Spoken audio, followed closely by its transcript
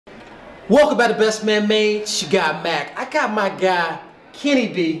Welcome back to Best Man Made. It's your guy Mac. I got my guy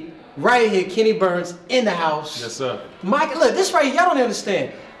Kenny B right here. Kenny Burns in the house. Yes, sir. Mike, look, this right here, y'all don't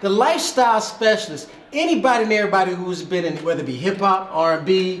understand. The lifestyle specialist, anybody and everybody who's been in, whether it be hip hop,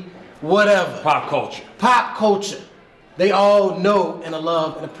 R&B, whatever. Pop culture. Pop culture. They all know and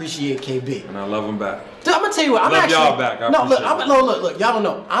love and appreciate KB. And I love him back. Dude, I'm gonna tell you what. I'm love actually. y'all back. Look. Y'all don't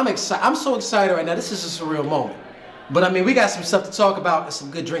know. I'm excited. I'm so excited right now. This is a surreal moment. But I mean, we got some stuff to talk about and some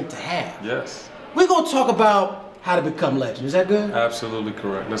good drink to have. Yes. We're gonna talk about how to become legend. Is that good? Absolutely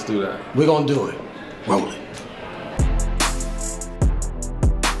correct. Let's do that. We're gonna do it. Roll it.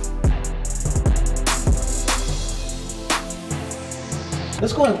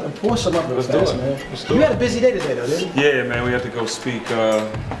 Let's go and pour some up real fast, man. Let's do it. You had a busy day today, though, didn't you? Yeah, man. We have to go speak to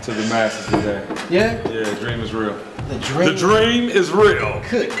the masses today. Yeah? Yeah, the dream is real. The dream? The dream is real.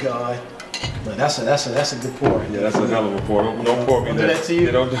 Good God. But that's a good pour. Yeah, that's a hell of a pour. Don't pour me don't that. Do that to you?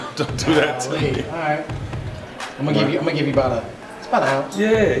 Yeah, don't do that to me. All right. I'm gonna give you about an ounce.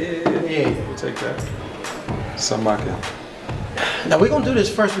 Yeah. We'll take that. Something I can. Now we're gonna do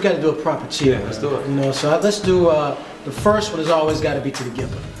this first. We got to do a proper cheer. Yeah, let's do it. You know, so let's do the first one. Has always got to be to the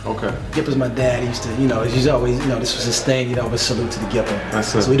Gipper. Okay. Gipper's my dad. He used to, he's always, this was his thing. He'd always salute to the Gipper.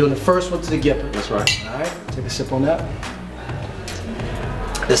 That's it. So we're doing the first one to the Gipper. That's right. All right. Take a sip on that.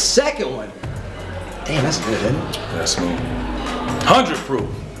 The second one. Damn, that's good, isn't it? That's smooth. 100 proof.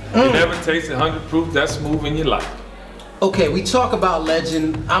 You never tasted 100 proof. That's smooth in your life. Okay, we talk about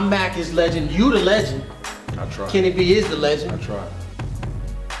legend. I'm Mac is legend. You the legend. I try. Kenny B is the legend. I try.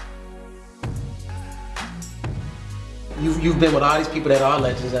 You've been with all these people that are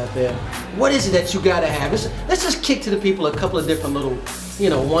legends out there. What is it that you gotta have? Let's just kick to the people a couple of different little,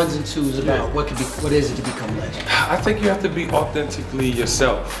 ones and twos about what is it to become legend. I think you have to be authentically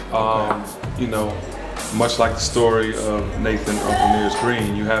yourself. Okay. Much like the story of Nathan Uncle Nearest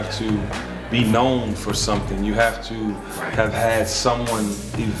Green, you have to be known for something. You have to have had someone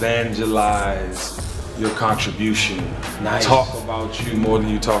evangelize your contribution. Nice. Talk about you more than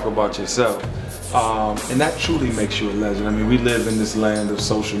you talk about yourself. And that truly makes you a legend. I mean, we live in this land of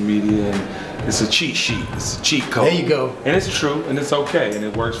social media, and it's a cheat sheet. It's a cheat code. There you go. And it's true, and it's okay, and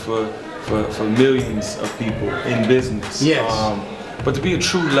it works for millions of people in business. Yes. But to be a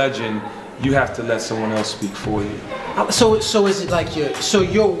true legend, you have to let someone else speak for you. So is it like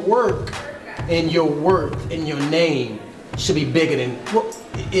your work and your worth and your name should be bigger than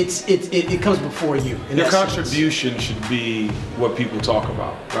it comes before you. Your contribution should be what people talk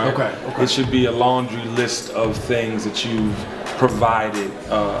about, right? Okay. It should be a laundry list of things that you've provided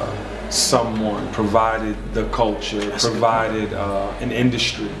someone, provided the culture, provided an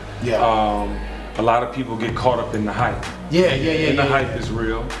industry. Yeah. A lot of people get caught up in the hype. Yeah. And the hype is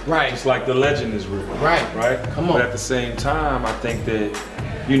real. Right. Just like the legend is real. Right. Come on. But at the same time, I think that,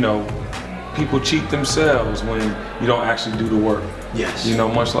 people cheat themselves when you don't actually do the work. Yes.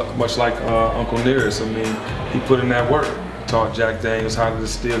 Much like Uncle Nearest. I mean, he put in that work. He taught Jack Daniels how to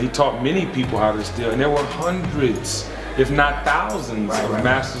distill. He taught many people how to distill, and there were hundreds, if not thousands, of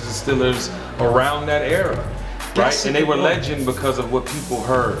master distillers around that era. Right? And they were legend because of what people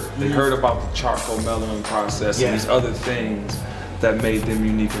heard. They heard about the charcoal mellowing process and these other things that made them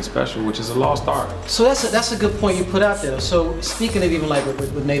unique and special, which is a lost art. So that's a good point you put out there. So speaking of even like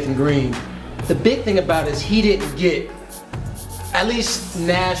with Nathan Green, the big thing about it is he didn't get, at least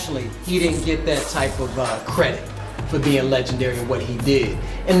nationally, he didn't get that type of credit for being legendary in what he did.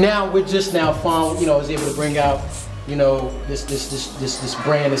 And now we're just now was able to bring out, this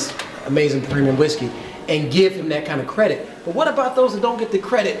brand, this amazing premium whiskey, and give him that kind of credit. But what about those that don't get the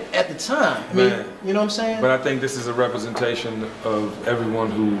credit at the time? I mean, you know what I'm saying? But I think this is a representation of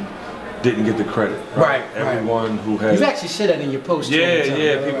everyone who didn't get the credit. Right. Everyone who has. You've actually said that in your post. Yeah.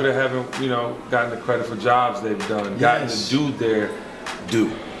 People that haven't, gotten the credit for jobs they've done, gotten to do their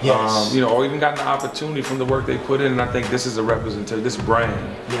due. Yes. Or even gotten the opportunity from the work they put in. And I think this is a representation. This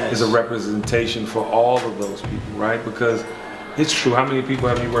brand is a representation for all of those people, right? Because it's true. How many people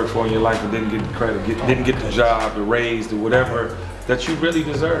have you worked for in your life and didn't get the credit, didn't get the job, the raise, or whatever that you really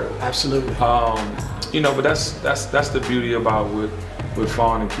deserve? Absolutely. But that's the beauty about what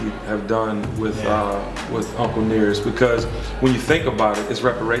Fawn and Keith have done with Uncle Nearest, because when you think about it, it's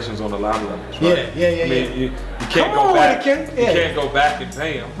reparations on a lot of levels, right? Yeah. I mean, you can't go back. You can't go back and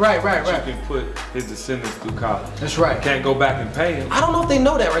pay him. Right. You can put his descendants through college. That's right. You can't go back and pay him. I don't know if they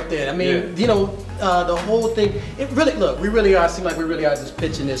know that right there. I mean, the whole thing. It really seem like we really are just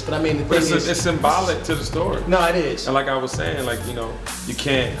pitching this, but I mean, the thing is, it's symbolic to the story. No, it is. And like I was saying, you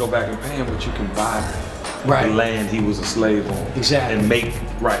can't go back and pay him, but you can buy him. the land he was a slave on. Exactly. And make,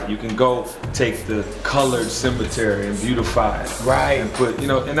 you can go take the colored cemetery and beautify it. And put, you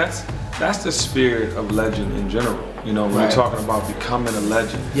know, and that's the spirit of legend in general. You know, when we're talking about becoming a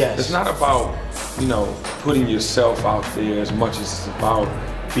legend. It's not about, you know, putting yourself out there as much as it's about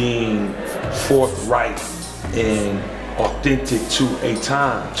being forthright and authentic to a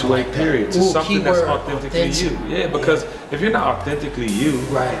time, to a period, to something that's authentically you. Yeah, because if you're not authentically you,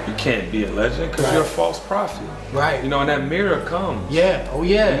 you can't be a legend because you're a false prophet. You know, and that mirror comes. And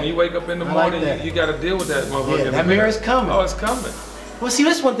when you wake up in the morning, you got to deal with that motherfucker. That mirror is coming. Oh, it's coming. Well, see,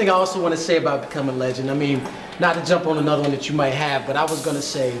 that's one thing I also want to say about becoming a legend. I mean, not to jump on another one that you might have, but I was going to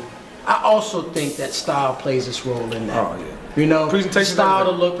say, I also think that style plays its role in that. Oh, yeah. You know, presentation, style,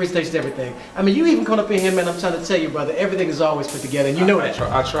 the look, presentation, everything. I mean, you even come up in here, man, I'm trying to tell you, brother, everything is always put together, and you know that.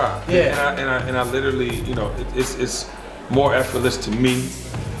 I try. And I literally, you know, it's more effortless to me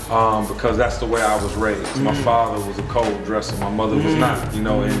because that's the way I was raised. My father was a cold dresser, my mother was not, you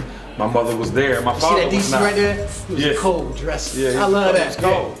know, and my mother was there. My father was not. See that DC right there? He was a cold dresser. I love that. He was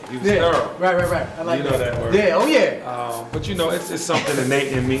cold. He was thorough. Right. I like that. You know that word. Yeah, oh yeah. But you know, it's something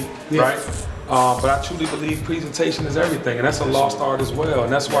innate in me, right? But I truly believe presentation is everything, and that's a lost art as well.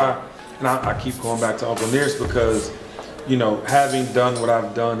 And that's why, and I keep going back to Uncle Nearest because, you know, having done what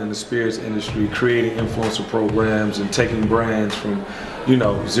I've done in the spirits industry, creating influencer programs and taking brands from, you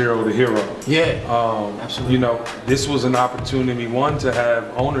know, zero to hero. Absolutely. You know, this was an opportunity, one, to have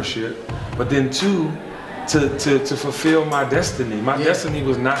ownership, but then two, to fulfill my destiny. My destiny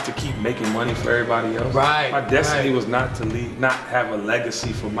was not to keep making money for everybody else. My destiny was not to not have a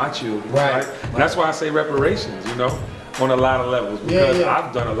legacy for my children. And that's why I say reparations, you know, on a lot of levels, because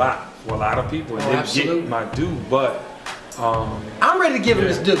I've done a lot for a lot of people and didn't get my due, but I'm ready to give him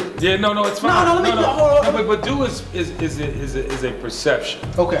his due. No, it's fine. No, but due is a perception.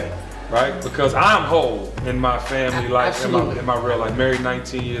 Right? Because I'm whole in my family life, in my real life. Married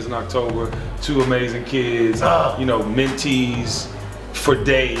 19 years in October, 2 amazing kids, you know, mentees for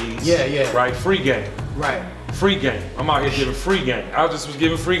days. Right? Free game. Free game. I'm out here giving free game. I just was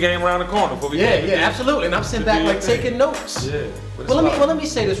giving free game around the corner before we came to absolutely. And I'm sitting back like taking notes. Well, let me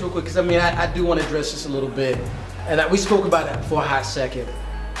say this real quick because I mean I do want to address this a little bit, and we spoke about that for a hot second.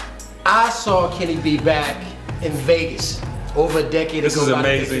 I saw Kenny B back in Vegas over a decade ago. This is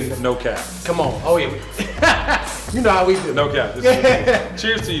amazing. No cap. Come on. Oh yeah. You know how we do. No cap.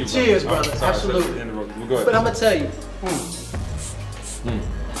 Cheers to you, brother. Cheers, brother. Absolutely. Go ahead. But I'm gonna tell you.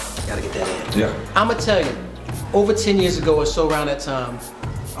 Gotta get that in. I'm gonna tell you. Over 10 years ago or so, around that time,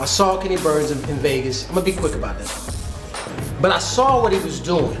 I saw Kenny Burns in Vegas. I'm gonna be quick about this. But I saw what he was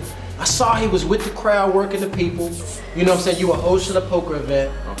doing. I saw he was with the crowd, working the people. You know what I'm saying? You were hosting a poker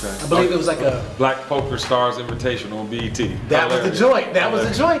event. I believe it was like a Black Poker Stars Invitational on BET. That was the joint. That was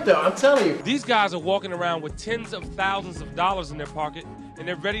the joint, though. I'm telling you. These guys are walking around with tens of thousands of dollars in their pocket, and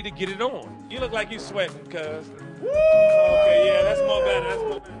they're ready to get it on. You look like you sweating, cuz. Woo! Okay, yeah, that's more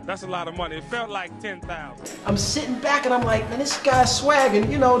better. That's a lot of money. It felt like 10,000. I'm sitting back and I'm like, man, this guy's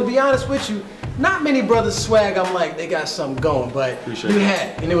swagging. You know, to be honest with you, not many brothers swag. I'm like, they got something going, but you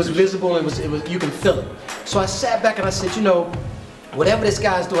had, and it was visible. It was, you can feel it. So I sat back and I said, you know, whatever this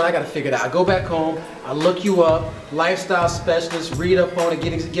guy's doing, I gotta figure it out. I go back home, I look you up, lifestyle specialist, read up on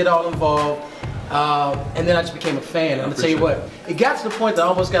it, get all involved. And then I just became a fan. And I'm gonna tell you what, it got to the point that I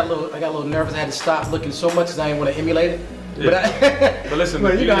almost got a little nervous. I had to stop looking so much because I didn't want to emulate it. But listen,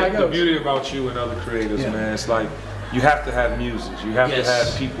 the beauty about you and other creators, man, it's like you have to have muses. You have to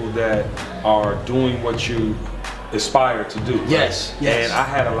have people that are doing what you aspire to do. Right? And I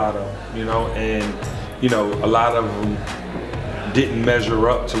had a lot of them, you know, and you know, a lot of them didn't measure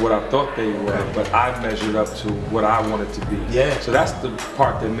up to what I thought they were, but I measured up to what I wanted to be. So that's the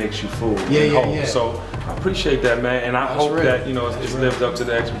part that makes you full and whole. So I appreciate that, man, and I hope that, you know, it's lived up to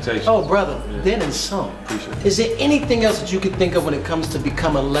the expectations. Oh, brother, then and some. Appreciate it. Is there anything else that you could think of when it comes to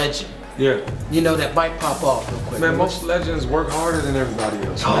become a legend? You know, that might pop off real quick. Man, most legends work harder than everybody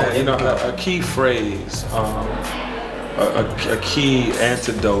else. Man. You know, a key phrase, a key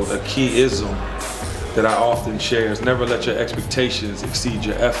antidote, a key ism that I often share is never let your expectations exceed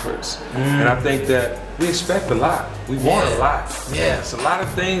your efforts. And I think that we expect a lot. We want a lot. It's a lot of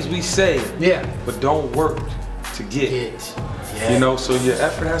things we say, but don't work to get. You know, so your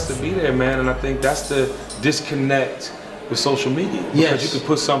effort has to be there, man. And I think that's the disconnect with social media. Because you can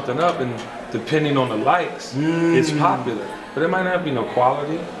put something up and depending on the likes, it's popular. But it might not be no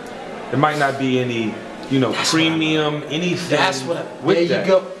quality. It might not be any, you know, premium, anything. That's what, there you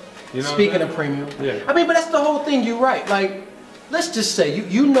go. You know Speaking of premium. I mean, but that's the whole thing, you're right. Like, let's just say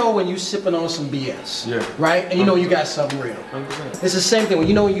you know when you sipping on some BS, Yeah. right? And you know you got something real. 100%. It's the same thing when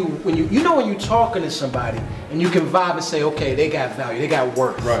you know when you talking to somebody and you can vibe and say, okay, they got value, they got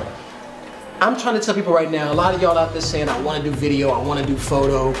worth. Right. I'm trying to tell people right now, a lot of y'all out there saying, I want to do video, I want to do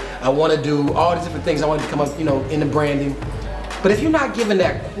photo, I want to do all these different things, I want to come up, you know, in the branding. But if you're not giving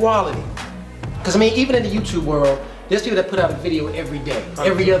that quality, because I mean, even in the YouTube world, there's people that put out a video every day,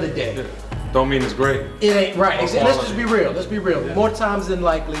 every other day. Yeah. Don't mean it's great. It ain't right. Let's just be real. Let's be real. Yeah. More times than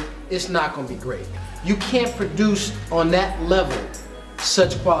likely, it's not going to be great. You can't produce on that level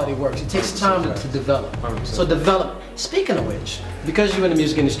such quality works. It takes time to develop. 100%. So develop. Speaking of which, because you're in the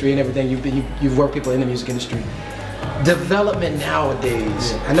music industry and everything, you've worked people in the music industry. Development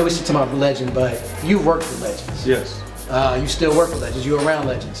nowadays. Yeah. I know we talking about legend, but you've worked with legends. Yes. You still work with legends. You're around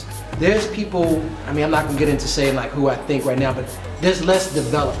legends. There's people. I mean, I'm not gonna get into saying like who I think right now, but there's less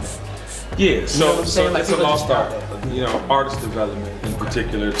development. Yeah. So, You know what I'm saying? Like, it's a people lost just art. out there. You know, artist development in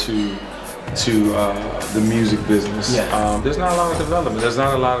particular to the music business. Yeah. There's not a lot of development. There's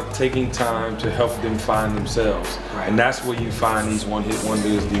not a lot of taking time to help them find themselves. Right. And that's where you find these one-hit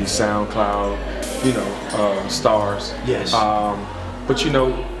wonders, these SoundCloud, you know, stars. Yes. But you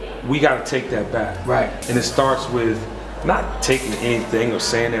know, we got to take that back. Right. And it starts with not taking anything or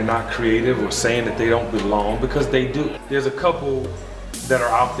saying they're not creative or saying that they don't belong, because they do. There's a couple that are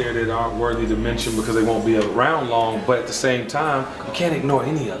out there that aren't worthy to mention because they won't be around long, but at the same time, you can't ignore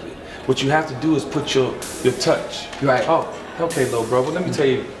any of it. What you have to do is put your touch. Right. Oh, okay, little bro, well, let me tell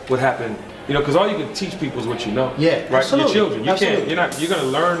you what happened. You know, because all you can teach people is what you know. Yeah, right. absolutely. Your children, you Absolutely. can't. You're gonna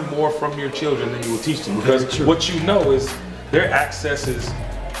learn more from your children than you will teach them, Very because true. what you know is their access is.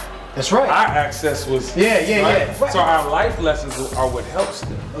 That's right. Our access was. Yeah. Right? So our life lessons are what helps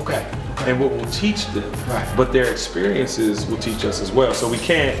them. Okay. And what will teach them, Right. but their experiences will teach us as well. So we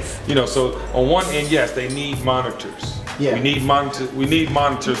can't, you know. So on one end, yes, they need monitors. Yeah. We need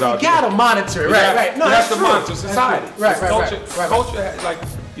monitors out You there. gotta monitor it, We right, got- right. No, we that's have to true. monitor society. Right, right, culture, right. culture had, like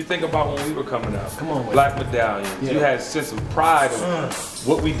you think about when we were coming up. Come on, Black medallions. Yeah. You had a sense of pride of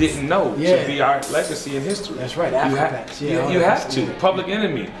what we didn't know Yeah. to be our legacy in history. That's right, You, Afro-Pats, yeah, all you that have to. stuff. Public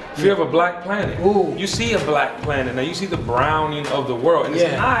Enemy. Fear of a Black Planet. Ooh. You see a black planet now. You see the browning of the world, and Yeah.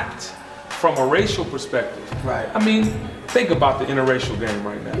 it's not from a racial perspective. Right. I mean, think about the interracial game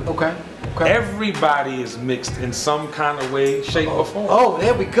right now. Okay. Okay. Everybody is mixed in some kind of way, shape, or form. Oh,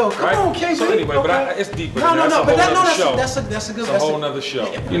 there we go. Come Right? on, KZ. So anyway, but Okay. it's deeper No, than no, that. no. That's But a whole nother show. that's a good. It's a whole nother show.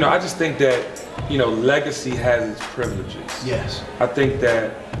 You know, I just think that, you know, legacy has its privileges. Yes. I think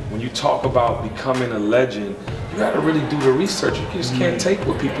that when you talk about becoming a legend, you got to really do the research. You just can't take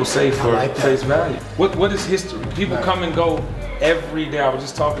what people say for like that. face value. What is history? People Right. come and go every day. I was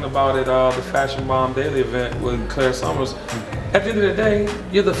just talking about it the Fashion Bomb Daily event with Claire Summers. At the end of the day,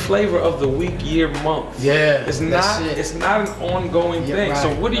 you're the flavor of the week, year, month. Yeah, It's that's not. it. It's not an ongoing Yeah, thing. So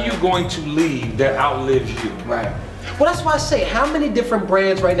right, what are you right. going to leave that outlives you? Right. Well, that's why I say, how many different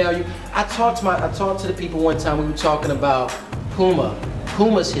brands right now? I talked to the people one time. We were talking about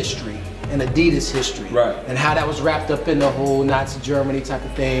Puma's history and Adidas history, Right. and how that was wrapped up in the whole Nazi Germany type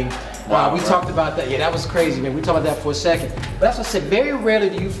of thing. Wow, We right. talked about that. Yeah, that was crazy, man. We talked about that for a second. But that's what I said. Very rarely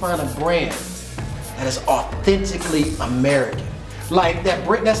do you find a brand that is authentically American. Like that.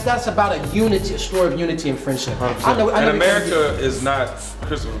 That's about a unity, a story of unity and friendship. 100%. I know. And America is not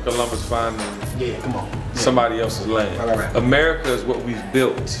Christopher Columbus finding Yeah, come on. Yeah. somebody else's land. Right. America is what we've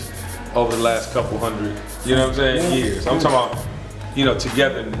built over the last couple hundred, you know what I'm saying, years. I'm talking about, you know,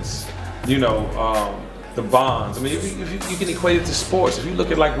 togetherness, you know, the bonds. I mean, if you can equate it to sports. If you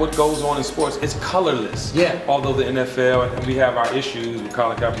look at like what goes on in sports, it's colorless. Yeah. Although the NFL, and we have our issues with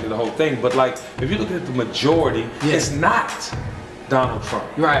Colin Kaepernick, the whole thing, but like, if you look at the majority, Yeah. it's not Donald Trump.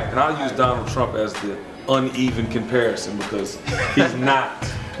 Right. And I'll use Donald Trump as the uneven comparison because he's not.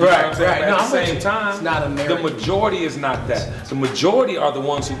 You know Right, what I'm saying? right. But No, at I'm the with same you. time, It's not American. the majority is not that. The majority are the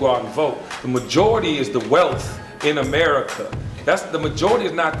ones who go out and vote. The majority is the wealth in America. That's the majority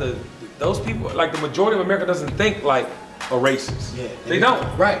is not those people. Like the majority of America doesn't think like a racist. Yeah, they don't.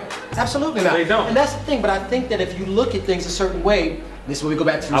 Right. Absolutely not. They don't. And that's the thing. But I think that if you look at things a certain way, this is where we go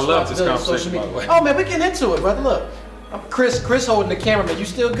back to I love this responsibility of conversation, by the way. Oh man, we getting into it, brother. Look, I'm Chris holding the camera. Man, you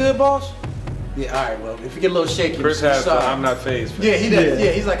still good, boss? Yeah. All right. Well, if you get a little shaky, Chris has I'm not phased. Yeah, he does.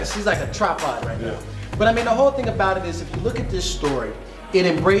 Yeah, he's like a tripod right now. But I mean, the whole thing about it is, if you look at this story, it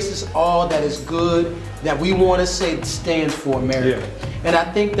embraces all that is good that we want to say stands for America. Yeah. And I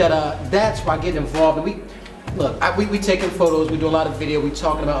think that that's why I get involved. And we taking photos, we do a lot of video, we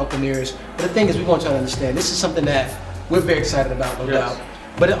talking about Uncle Nearest. But the thing is, we want y'all to understand, this is something that we're very excited about, no doubt.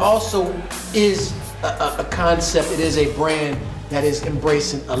 But it also is a concept, it is a brand that is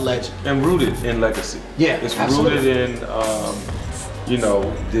embracing a legend. And rooted in legacy. Yeah, It's absolutely. rooted in you know,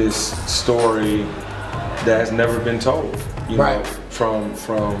 this story that has never been told. You know, from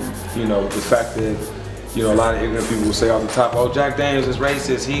you know, the fact that, you know, a lot of ignorant people will say off the top, oh, Jack Daniels is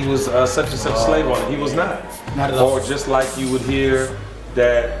racist, he was such and such slave owner. He was not. Not at all. Or just like you would hear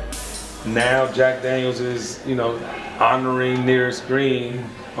that now Jack Daniels is, you know, honoring Nearest Green,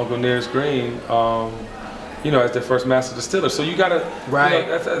 Uncle Nearest Green, you know, as their first master distiller. So you gotta, you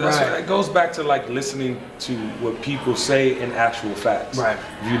know, that goes back to like listening to what people say in actual facts. Right.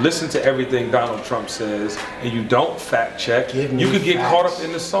 If you listen to everything Donald Trump says and you don't fact check, you could get caught up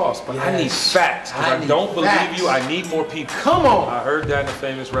in the sauce. But I need facts, because I don't believe you, I need more people. Come on. I heard that in a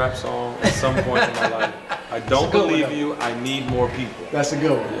famous rap song at some point in my life. I don't believe you, I need more people. That's a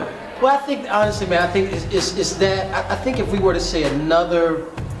good one. Yeah. Well, I think, honestly, man, I think it's that, I think if we were to say another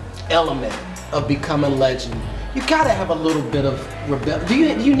element of becoming legend, you gotta have a little bit of rebellion.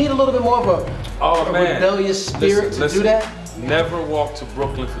 Do you need a little bit more of a rebellious spirit to do that? Never walk to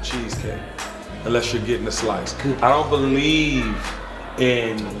Brooklyn for cheesecake unless you're getting a slice. I don't believe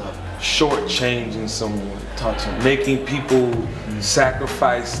in shortchanging someone, making people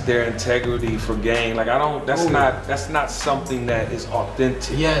sacrifice their integrity for gain. Like, I don't. That's not something that is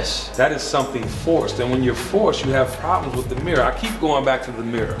authentic. Yes, that is something forced. And when you're forced, you have problems with the mirror. I keep going back to the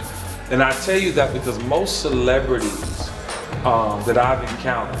mirror. And I tell you that because most celebrities that I've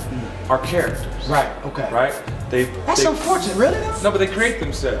encountered are characters. Right, okay. Right? That's unfortunate, really though? No, but they create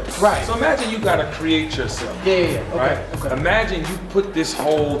themselves. Right. So imagine you gotta create yourself. Yeah. Right? Okay. Imagine you put this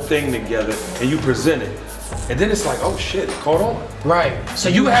whole thing together and you present it. And then it's like, oh shit, it caught on. Right. So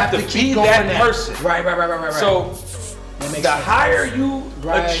you have to be that person. Right. So the higher you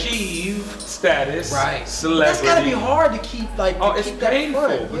achieve status, celebrity. That's gotta be hard to keep, like, it's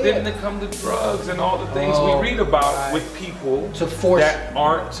painful. But then it comes to drugs and all the things we read about with people that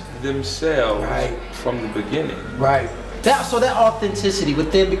aren't themselves from the beginning. Right. So that authenticity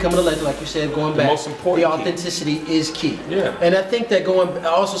with them becoming a legend, like you said, going back, most important the authenticity is key. Yeah. And I think that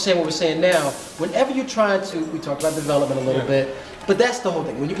also saying what we're saying now, whenever you're trying to, we talked about development a little bit, but that's the whole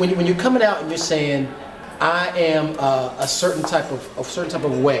thing. When you're coming out and you're saying, I am a certain type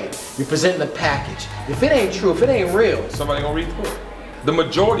of way. You're presenting a package. If it ain't true, if it ain't real, somebody gonna read through it. The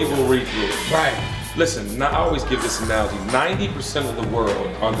majority will read through it. Right. Listen, now I always give this analogy. 90% of the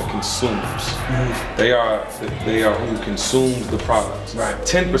world are the consumers. They are who consumes the products. Right.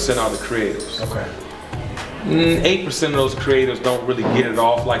 10% are the creators. Okay. 8% of those creators don't really get it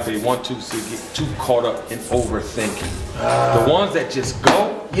off like they want to, so they get too caught up in overthinking. The ones that just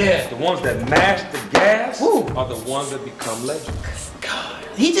go, the ones that mash the gas, are the ones that become legends. God,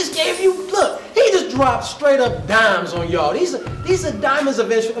 he just gave you, look, he just dropped straight up dimes on y'all. These are diamonds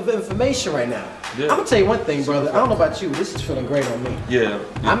of information right now. Yeah. I'm gonna tell you one thing, brother. I don't know about you, this is feeling great on me. Yeah.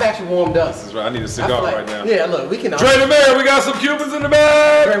 I'm actually warmed up. This is right. I need a cigar right now. Yeah, look, we can. Dre the Mayor, we got some Cubans in the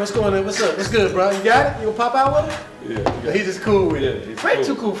bag. Dre, what's going on? What's up? What's good, bro? You got it? You gonna pop out with him? Yeah. He's just cool with it. He's Way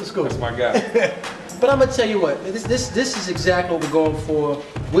too cool for school. That's my guy. But I'm gonna tell you what, this is exactly what we're going for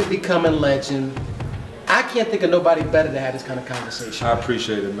with becoming legend. I can't think of nobody better to have this kind of conversation. I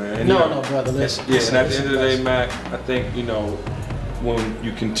appreciate it, man. And no, brother, listen. Yeah, and at the end of the day, Mac, I think, you know, when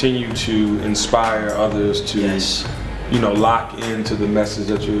you continue to inspire others to, you know, lock into the message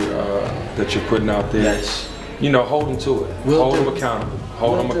that you're putting out there, you know, hold them to it. Hold them accountable.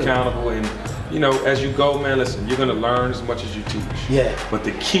 Hold them accountable, and you know, as you go, man, listen, you're gonna learn as much as you teach. Yeah. But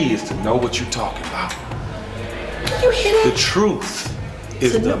the key is to know what you're talking about. You hear that? The truth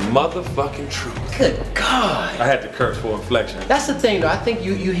is the motherfucking truth. Good God. I had to curse for inflection. That's the thing, though. I think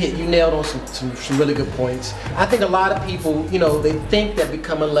you nailed on some really good points. I think a lot of people, you know, they think that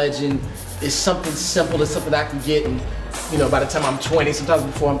becoming a legend is something simple, it's something I can get, and you know, by the time I'm 20, sometimes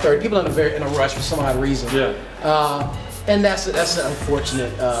before I'm 30, people are in a rush for some odd reason. Yeah. And that's an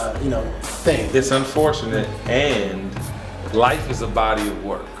unfortunate, you know, thing. It's unfortunate, and life is a body of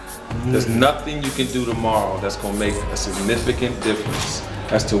work. There's nothing you can do tomorrow that's gonna make a significant difference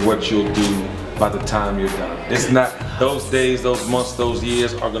as to what you'll do by the time you're done. It's not, those days, those months, those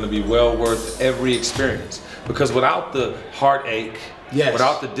years are gonna be well worth every experience. Because without the heartache,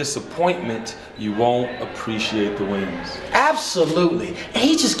 without the disappointment, you won't appreciate the wins. Absolutely. And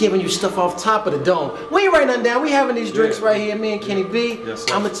he's just giving you stuff off top of the dome. We ain't writing nothing down. We having these drinks right here, me and Kenny B. Yes,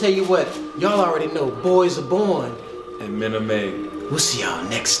 sir. I'm gonna tell you what, y'all already know, boys are born. And men are made. We'll see y'all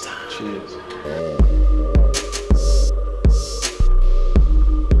next time. Cheers.